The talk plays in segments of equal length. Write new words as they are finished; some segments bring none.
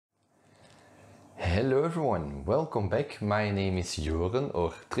Hello everyone, welcome back. My name is Joren,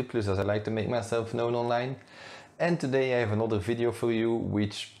 or Triplus as I like to make myself known online. And today I have another video for you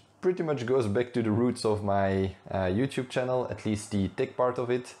which pretty much goes back to the roots of my YouTube channel, at least the tech part of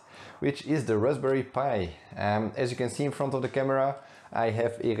it, which is the Raspberry Pi. As you can see in front of the camera, I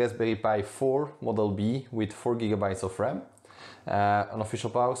have a Raspberry Pi 4 Model B with 4 GB of RAM, an official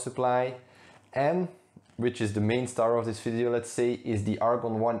power supply, and which is the main star of this video, let's say, is the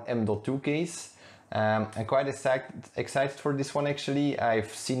Argon 1 M.2 case. I'm quite excited for this one actually.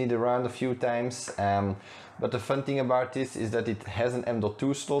 I've seen it around a few times, but the fun thing about this is that it has an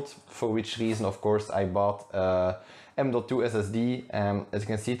M.2 slot, for which reason of course I bought a M.2 SSD. As you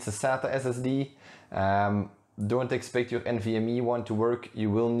can see, it's a SATA SSD. Don't expect your NVMe one to work.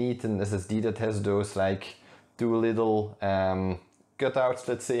 You will need an SSD that has those like two little cutouts,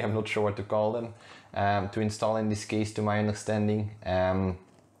 let's say, I'm not sure what to call them, to install in this case, to my understanding.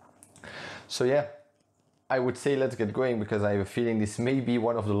 So yeah, I would say let's get going, because I have a feeling this may be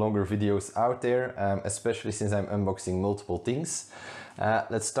one of the longer videos out there, especially since I'm unboxing multiple things.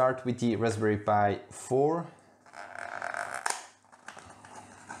 Let's start with the Raspberry Pi 4.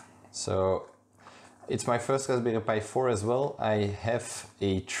 So it's my first Raspberry Pi 4 as well. I have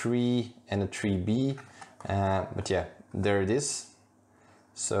a 3 and a 3B, but yeah, there it is.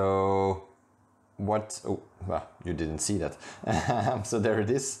 So what, oh, well, you didn't see that. So there it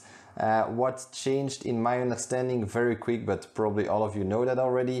is. What changed in my understanding, very quick, but probably all of you know that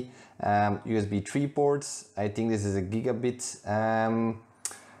already. USB 3 ports. I think this is a gigabit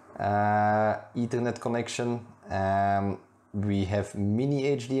Ethernet connection. We have mini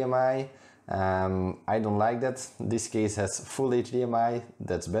HDMI. I don't like that. This case has full HDMI,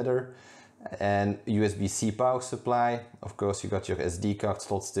 that's better. And USB-C power supply. Of course, you got your SD card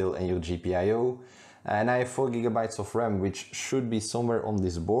slot still and your GPIO. And I have 4 GB of RAM, which should be somewhere on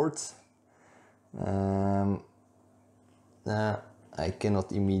this board. I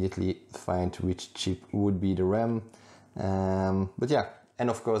cannot immediately find which chip would be the RAM. But yeah, and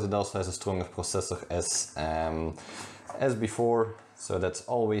of course it also has a stronger processor as before. So that's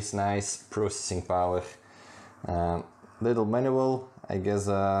always nice. Processing power. Little manual, I guess.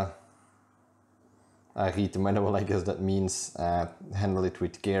 I read the manual, I guess that means handle it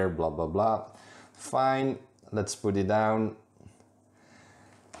with care, blah blah blah. Fine, let's put it down.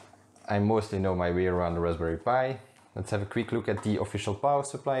 I mostly know my way around the Raspberry Pi. Let's have a quick look at the official power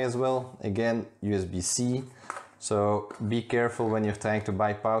supply as well. Again, USB-C. So be careful when you're trying to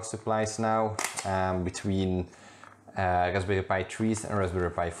buy power supplies now between Raspberry Pi 3s and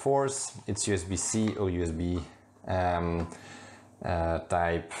Raspberry Pi 4s. It's USB-C or USB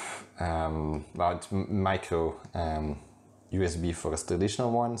type, well, it's micro USB for a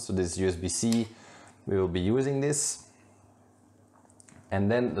traditional one. So this is USB-C, we will be using this. And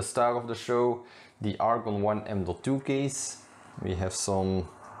then the star of the show, the Argon 1 M.2 case. We have some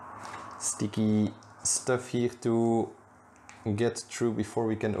sticky stuff here to get through before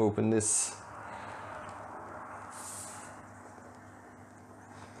we can open this.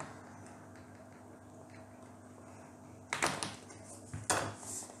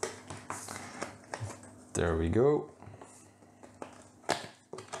 There we go.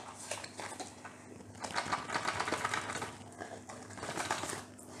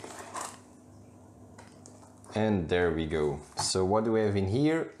 And there we go. So what do we have in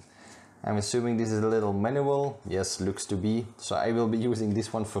here? I'm assuming this is a little manual. Yes, looks to be. So I will be using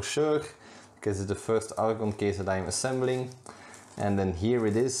this one for sure, because it's the first Argon case that I'm assembling. And then here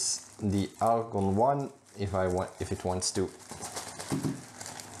it is, the Argon 1, if it wants to.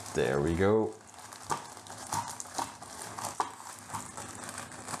 There we go.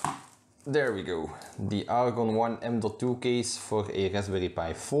 There we go, the Argon 1 M.2 case for a Raspberry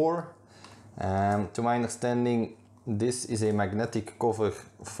Pi 4. To my understanding, this is a magnetic cover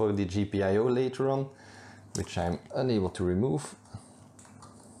for the GPIO later on, which I'm unable to remove.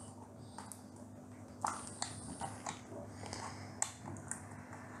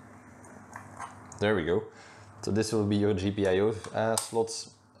 There we go. So this will be your GPIO slots.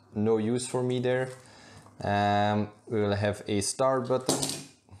 No use for me there. We will have a start button.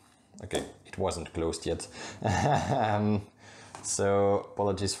 Okay, it wasn't closed yet. So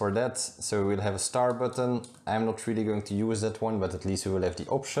apologies for that. So we'll have a start button. I'm not really going to use that one, but at least we will have the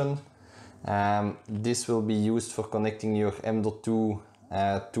option. This will be used for connecting your M.2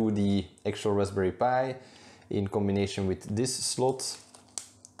 to the actual Raspberry Pi in combination with this slot.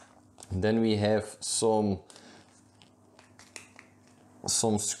 Then we have some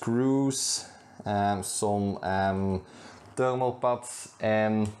screws, some thermal pads,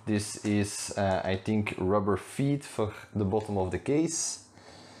 and this is I think rubber feet for the bottom of the case.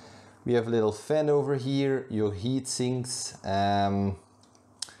 We have a little fan over here, your heat sinks, and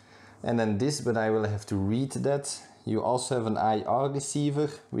then this, but I will have to read that. You also have an IR receiver,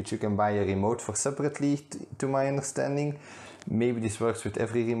 which you can buy a remote for separately, to my understanding. Maybe this works with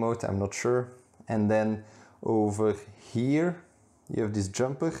every remote, I'm not sure. And then over here, you have this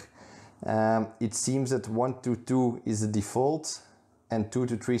jumper. It seems that 122 is the default and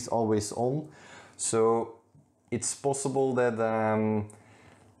 223 is always on. So it's possible that, I'm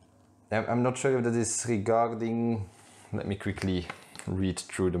not sure if that is regarding, let me quickly read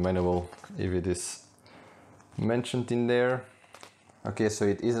through the manual if it is mentioned in there. Okay, so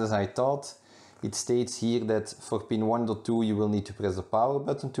it is as I thought. It states here that for pin 1.2 you will need to press the power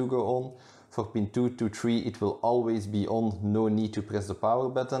button to go on. For pin 223 it will always be on, no need to press the power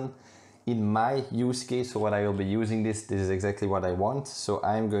button. In my use case, for what I will be using this is exactly what I want, so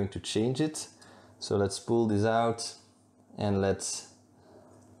I'm going to change it. So let's pull this out and let's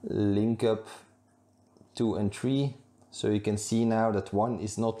link up 2 and 3. So you can see now that 1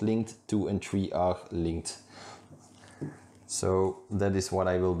 is not linked, 2 and 3 are linked. So that is what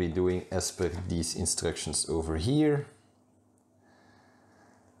I will be doing as per these instructions over here.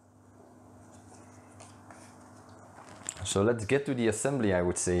 So let's get to the assembly, I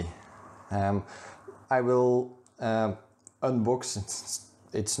would say. I will unbox,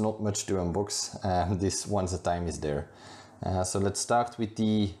 it's not much to unbox, this once the time is there. So let's start with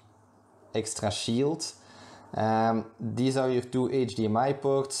the extra shield. These are your 2 HDMI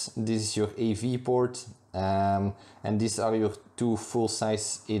ports, this is your AV port, and these are your 2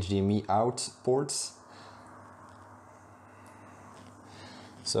 full-size HDMI out ports.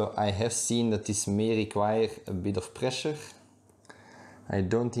 So I have seen that this may require a bit of pressure. I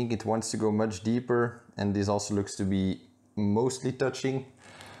don't think it wants to go much deeper, and this also looks to be mostly touching.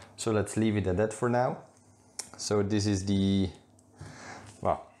 So let's leave it at that for now. So this is the,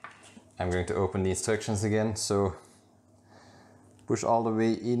 well, I'm going to open the instructions again. So push all the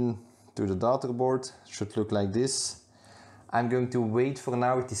way in to the daughterboard, should look like this. I'm going to wait for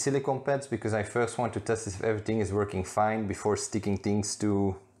now with the silicone pads because I first want to test if everything is working fine before sticking things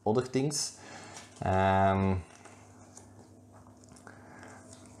to other things.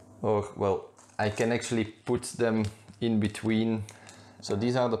 Or, well, I can actually put them in between. So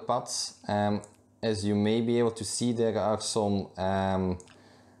these are the pads. As you may be able to see, there are some,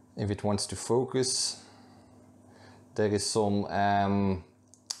 if it wants to focus, there is some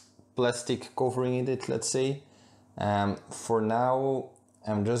plastic covering it, let's say. For now,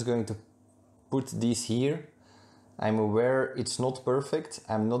 I'm just going to put these here. I'm aware it's not perfect.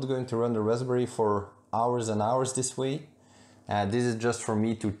 I'm not going to run the Raspberry for hours and hours this way. This is just for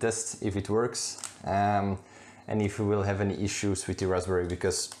me to test if it works and if we will have any issues with the Raspberry,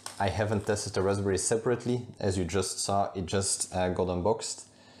 because I haven't tested the Raspberry separately. As you just saw, it just got unboxed.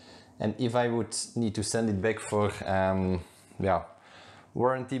 And if I would need to send it back for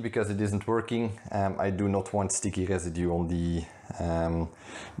warranty because it isn't working, I do not want sticky residue on the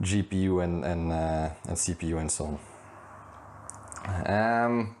GPU and CPU and so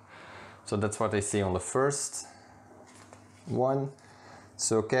on. So that's what I say on the first one.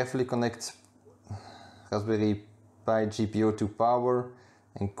 So carefully connect Raspberry Pi GPU to power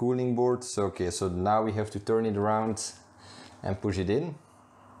and cooling board. So okay, so now we have to turn it around and push it in.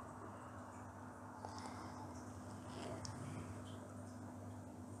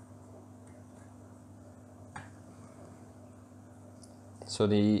 So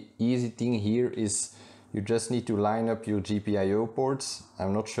the easy thing here is you just need to line up your GPIO ports.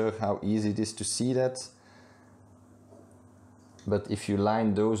 I'm not sure how easy it is to see that, but if you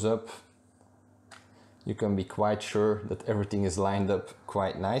line those up, you can be quite sure that everything is lined up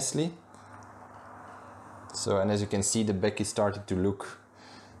quite nicely. So, and as you can see, the back is starting to look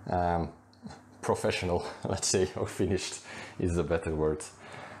professional, let's say, or finished is a better word.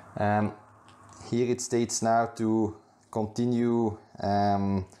 Here it states now to continue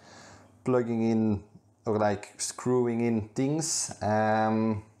plugging in or like screwing in things.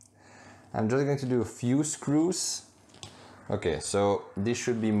 I'm just going to do a few screws. Okay, so this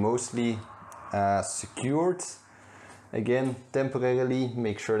should be mostly secured. Again, temporarily,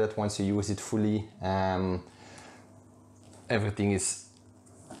 make sure that once you use it fully, everything is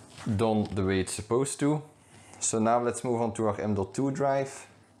done the way it's supposed to. So now let's move on to our M.2 drive.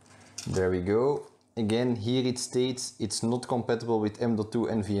 There we go. Again, here it states it's not compatible with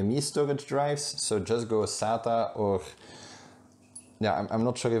M.2 NVMe storage drives, so just go SATA or, yeah, I'm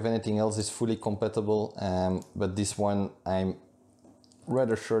not sure if anything else is fully compatible, but this one I'm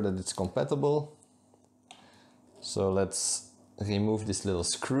rather sure that it's compatible. So let's remove this little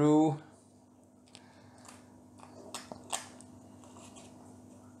screw.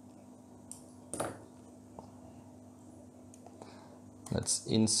 Let's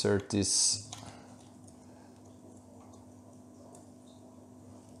insert this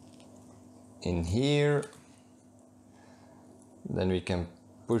in here. Then we can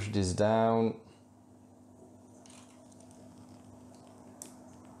push this down.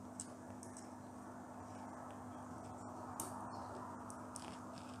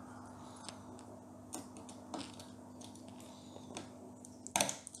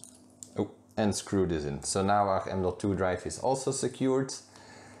 Oh, and screw this in. So now our M.2 drive is also secured.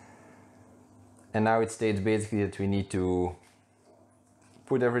 And now it states basically that we need to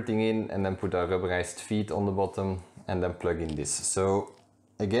put everything in and then put our rubberized feet on the bottom and then plug in this. So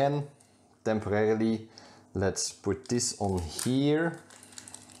again, temporarily, let's put this on here.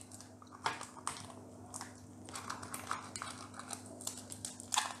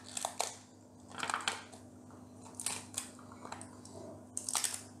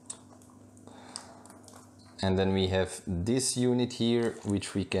 And then we have this unit here,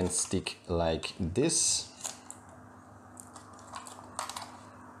 which we can stick like this.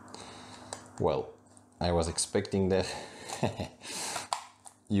 Well, I was expecting that.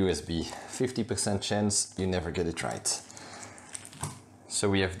 USB, 50% chance you never get it right. So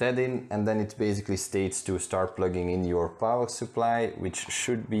we have that in, and then it basically states to start plugging in your power supply, which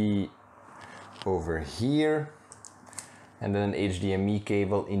should be over here. And then an HDMI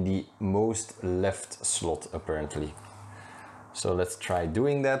cable in the most left slot apparently. So let's try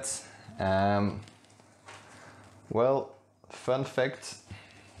doing that. Well, fun fact,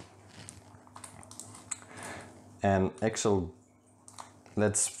 and actual,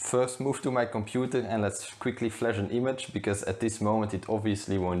 let's first move to my computer and let's quickly flash an image, because at this moment it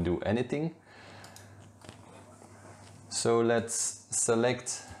obviously won't do anything. So let's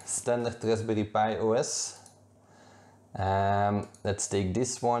select standard Raspberry Pi OS. Let's take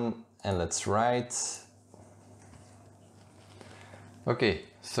this one and let's write. Okay,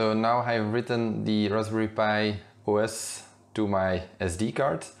 so now I've written the Raspberry Pi OS to my SD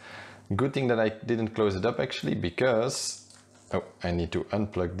card. Good thing that I didn't close it up actually, because oh, I need to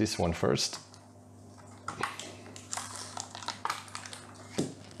unplug this one first.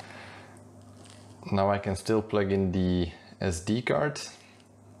 Now I can still plug in the SD card.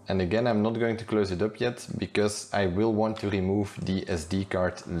 And again, I'm not going to close it up yet because I will want to remove the SD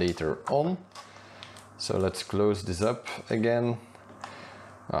card later on. So let's close this up again.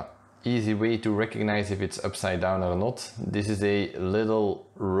 Easy way to recognize if it's upside down or not. This is a little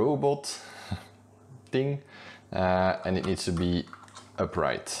robot thing and it needs to be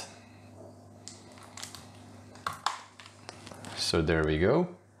upright. So there we go.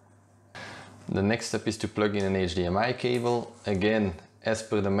 The next step is to plug in an HDMI cable. Again, as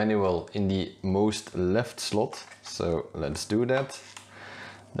per the manual, in the most left slot. So let's do that.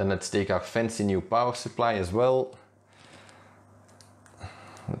 Then let's take our fancy new power supply as well.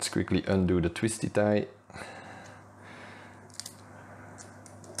 Let's quickly undo the twisty tie.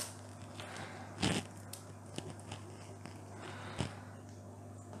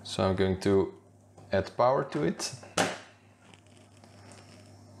 So I'm going to add power to it.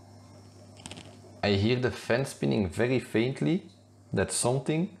 I hear the fan spinning very faintly. That's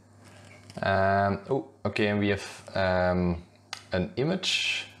something. Oh, okay, and we have an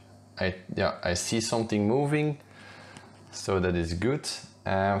image. I see something moving, so that is good.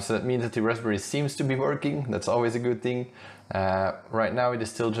 So that means that the Raspberry seems to be working. That's always a good thing. Right now it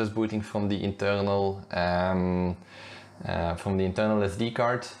is still just booting from the internal SD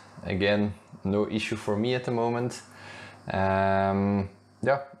card. Again, no issue for me at the moment.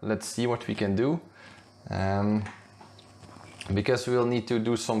 Yeah, let's see what we can do. Because we will need to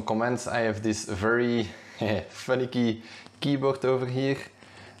do some commands, I have this very finicky keyboard over here.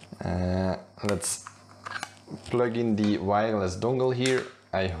 Let's plug in the wireless dongle here.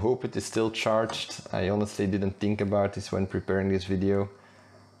 I hope it is still charged. I honestly didn't think about this when preparing this video.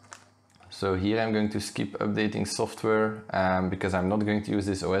 So here I'm going to skip updating software because I'm not going to use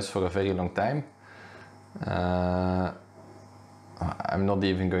this OS for a very long time. I'm not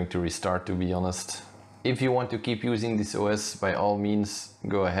even going to restart, to be honest. If you want to keep using this OS, by all means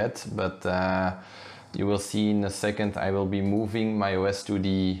go ahead, but you will see in a second I will be moving my OS to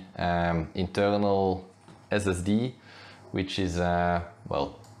the internal SSD, which is,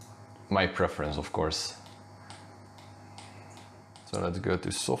 well, my preference, of course. So let's go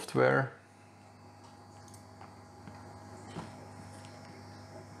to software.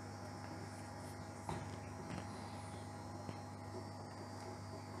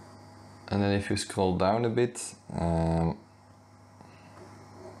 And then if you scroll down a bit,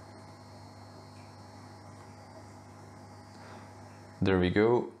 there we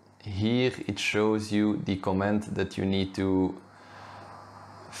go. Here it shows you the command that you need to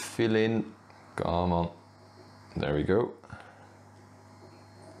fill in, come on, there we go.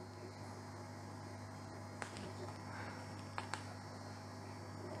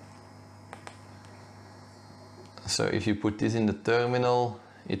 So if you put this in the terminal,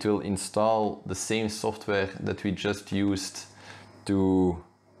 it will install the same software that we just used to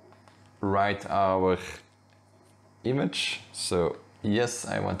write our image. So yes,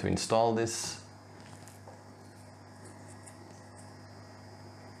 I want to install this.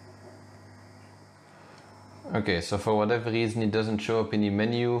 Okay, so for whatever reason it doesn't show up in the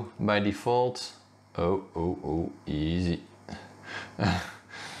menu by default. Oh, easy.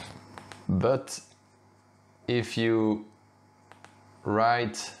 But if you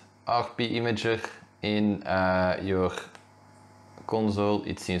write RP Imager in your console,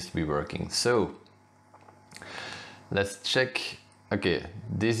 it seems to be working. So let's check. Okay,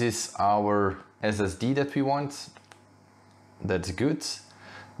 this is our SSD that we want. That's good.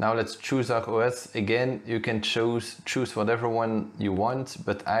 Now let's choose our OS. Again, you can choose whatever one you want,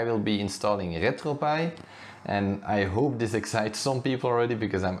 but I will be installing RetroPie. And I hope this excites some people already,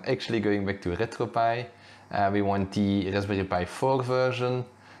 because I'm actually going back to RetroPie. We want the Raspberry Pi 4 version,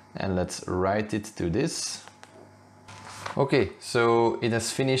 and let's write it to this. Okay, so it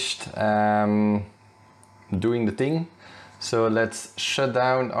has finished doing the thing. So let's shut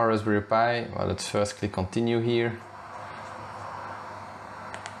down our Raspberry Pi. Well, let's first click continue here.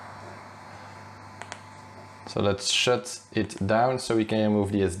 So let's shut it down so we can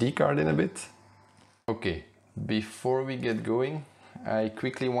remove the SD card in a bit. Okay, before we get going, I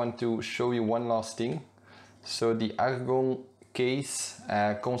quickly want to show you one last thing. So the Argon case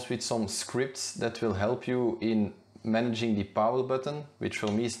comes with some scripts that will help you in managing the power button, which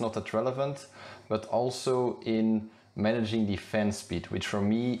for me is not that relevant, but also in managing the fan speed, which for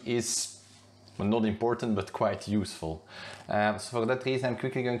me is not important but quite useful. So for that reason I'm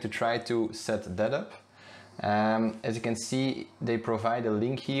quickly going to try to set that up. As you can see, they provide a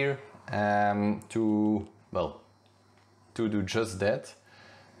link here to do just that.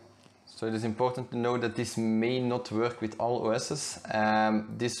 So it is important to know that this may not work with all OSs.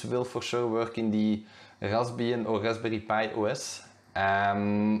 This will for sure work in the Raspbian or Raspberry Pi OS.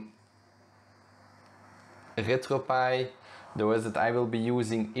 RetroPie, the OS that I will be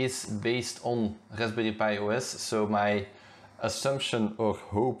using, is based on Raspberry Pi OS, so my assumption or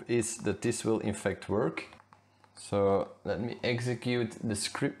hope is that this will in fact work. So let me execute the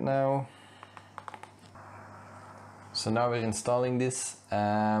script now. So now we're installing this.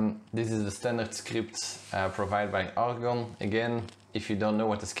 This is the standard script provided by Argon. Again, if you don't know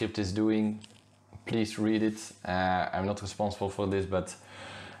what the script is doing, please read it. I'm not responsible for this, but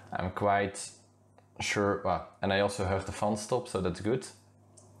I'm quite sure. And I also heard the font stop, so that's good.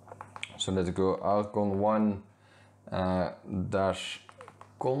 So let's go Argon 1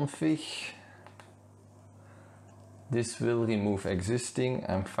 -config. This will remove existing.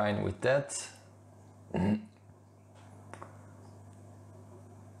 I'm fine with that.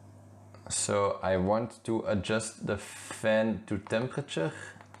 So I want to adjust the fan to temperature.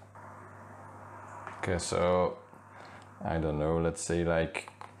 Okay, so I don't know, let's say like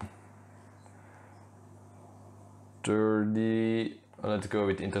 30, let's go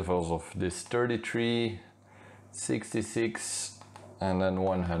with intervals of this 33, 66, and then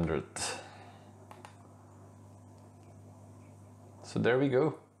 100. So there we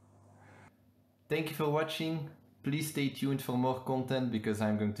go. Thank you for watching. Please stay tuned for more content, because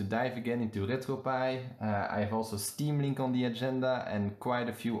I'm going to dive again into RetroPie. I have also Steam Link on the agenda and quite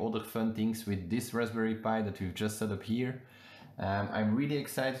a few other fun things with this Raspberry Pi that we've just set up here. I'm really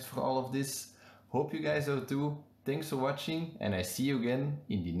excited for all of this. Hope you guys are too. Thanks for watching, and I see you again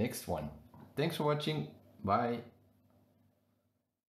in the next one. Thanks for watching. Bye.